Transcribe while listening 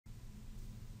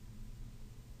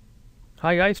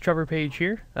Hi guys, Trevor Page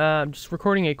here. I'm just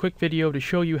recording a quick video to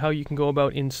show you how you can go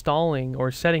about installing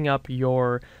or setting up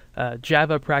your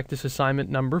Java practice assignment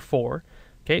number 4.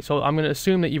 Okay, so I'm going to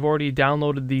assume that you've already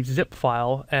downloaded the zip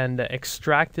file and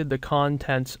extracted the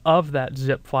contents of that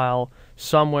zip file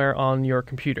somewhere on your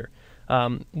computer.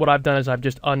 What I've done is I've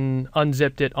just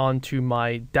unzipped it onto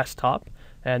my desktop,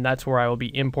 and that's where I will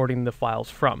be importing the files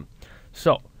from.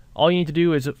 So all you need to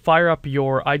do is fire up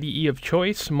your IDE of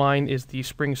choice. Mine is the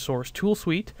SpringSource Tool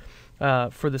Suite.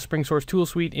 For the SpringSource Tool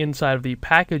Suite, inside of the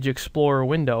Package Explorer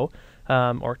window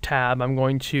or tab, I'm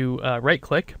going to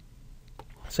right-click,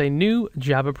 say New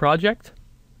Java Project,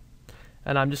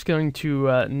 and I'm just going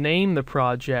to name the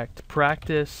project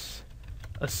Practice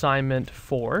Assignment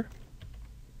 4,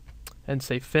 and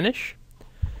say Finish.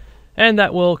 And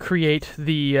that will create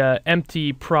the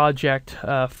empty project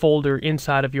folder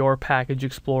inside of your Package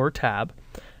Explorer tab.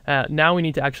 Now we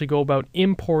need to actually go about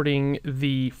importing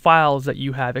the files that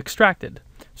you have extracted.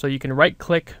 So you can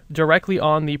right-click directly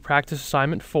on the Practice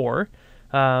Assignment 4.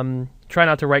 Try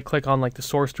not to right-click on like the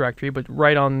source directory, but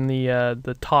right on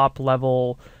the top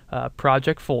level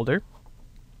project folder.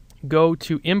 Go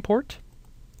to Import.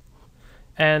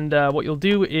 And what you'll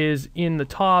do is in the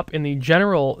top, in the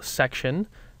General section,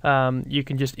 you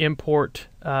can just import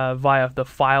via the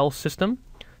file system.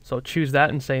 So choose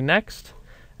that and say next,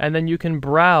 and then you can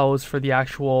browse for the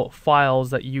actual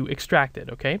files that you extracted.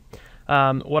 Okay,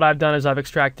 what I've done is I've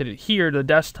extracted it here to the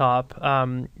desktop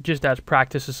just as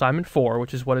Practice Assignment 4,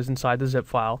 which is what is inside the zip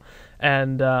file.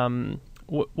 And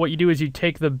what you do is you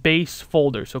take the base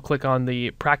folder, so click on the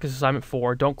Practice Assignment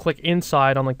 4. Don't click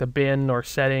inside on like the bin or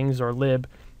settings or lib.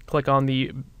 Click on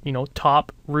the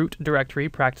top root directory,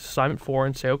 Practice Assignment 4,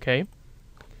 and say OK.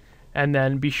 And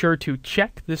then be sure to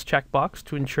check this checkbox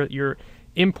to ensure that you're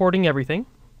importing everything.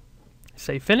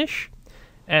 Say Finish.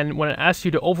 And when it asks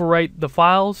you to overwrite the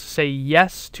files, say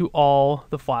yes to all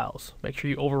the files. Make sure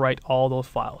you overwrite all those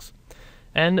files.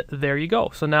 And there you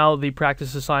go. So now the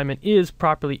practice assignment is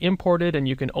properly imported, and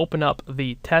you can open up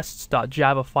the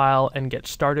tests.java file and get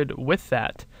started with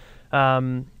that.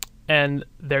 And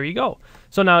there you go.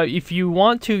 So now if you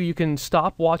want to, you can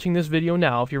stop watching this video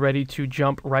now if you're ready to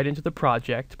jump right into the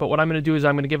project. But what I'm going to do is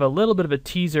I'm going to give a little bit of a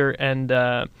teaser and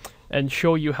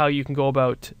show you how you can go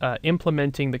about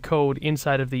implementing the code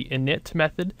inside of the init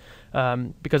method,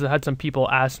 because I had some people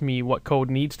ask me what code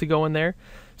needs to go in there.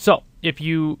 So if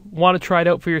you want to try it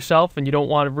out for yourself and you don't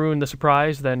want to ruin the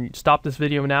surprise, then stop this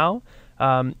video now.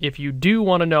 If you do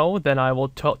want to know, then I will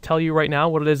tell you right now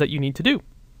what it is that you need to do.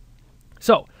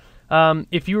 So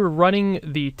if you were running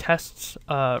the tests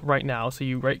right now, so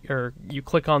you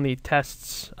click on the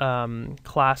tests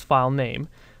class file name,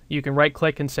 you can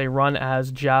right-click and say Run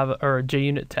as Java or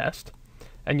JUnit test,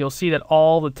 and you'll see that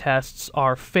all the tests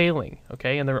are failing.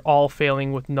 Okay, and they're all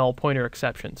failing with null pointer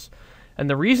exceptions. And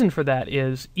the reason for that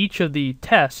is each of the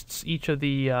tests, each of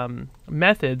the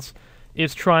methods,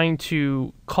 is trying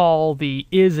to call the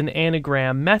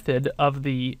isAnAnagram method of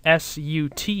the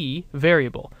SUT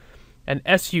variable. And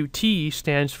SUT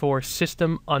stands for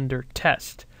System Under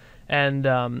Test. And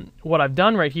what I've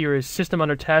done right here is System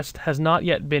Under Test has not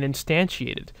yet been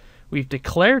instantiated. We've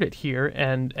declared it here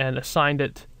and assigned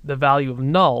it the value of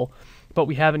null, but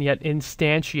we haven't yet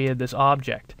instantiated this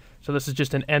object. So this is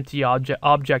just an empty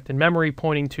object in memory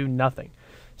pointing to nothing.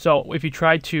 So if you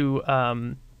try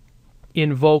to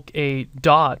invoke a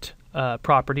dot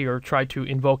property or try to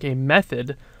invoke a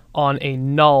method on a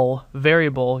null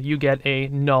variable, you get a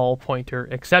null pointer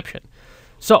exception.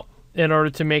 So in order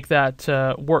to make that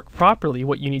work properly,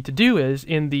 what you need to do is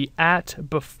in the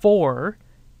 @before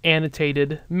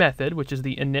annotated method, which is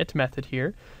the init method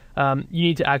here, you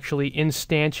need to actually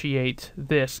instantiate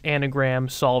this anagram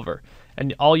solver.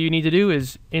 And all you need to do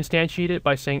is instantiate it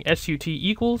by saying SUT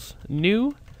equals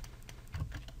new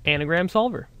anagram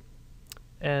solver.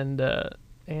 And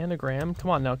anagram,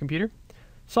 come on now, computer,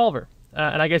 solver.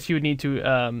 And I guess you would need to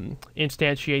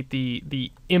instantiate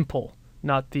the impl,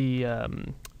 not the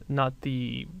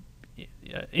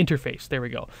interface. There we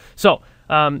go. So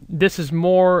this is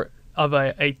more of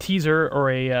a teaser or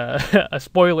a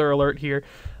spoiler alert here.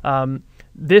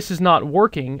 This is not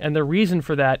working, and the reason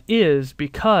for that is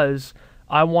because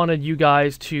I wanted you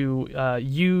guys to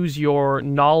use your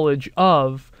knowledge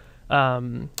of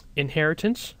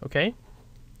inheritance. Okay.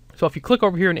 So if you click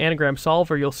over here in Anagram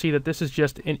Solver, you'll see that this is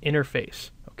just an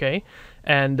interface, okay?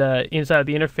 And inside of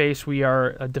the interface, we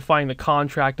are defining the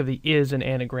contract of the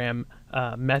isAnAnagram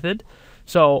method.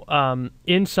 So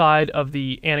inside of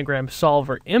the Anagram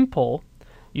Solver impl,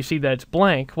 you see that it's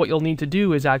blank. What you'll need to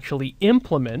do is actually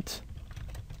implement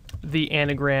the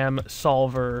Anagram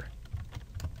Solver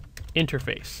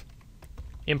interface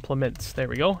implements. There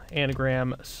we go,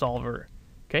 anagram solver.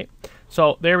 Okay,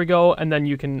 so there we go, and then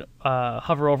you can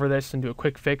hover over this and do a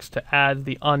quick fix to add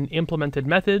the unimplemented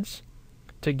methods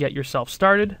to get yourself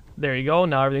started. There you go,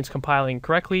 now everything's compiling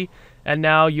correctly, and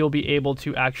now you'll be able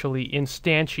to actually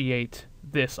instantiate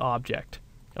this object.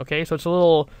 Okay, so it's a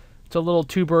little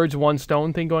two birds, one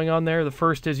stone thing going on there. The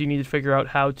first is you need to figure out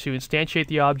how to instantiate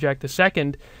the object. The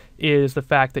second is the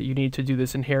fact that you need to do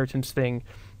this inheritance thing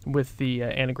with the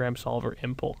anagram solver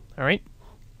impl. All right,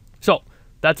 so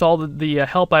that's all the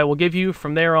help I will give you.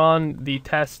 From there on, the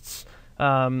tests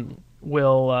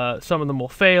will some of them will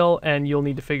fail, and you'll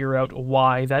need to figure out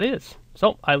why that is.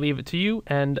 So I leave it to you,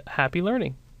 and happy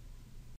learning.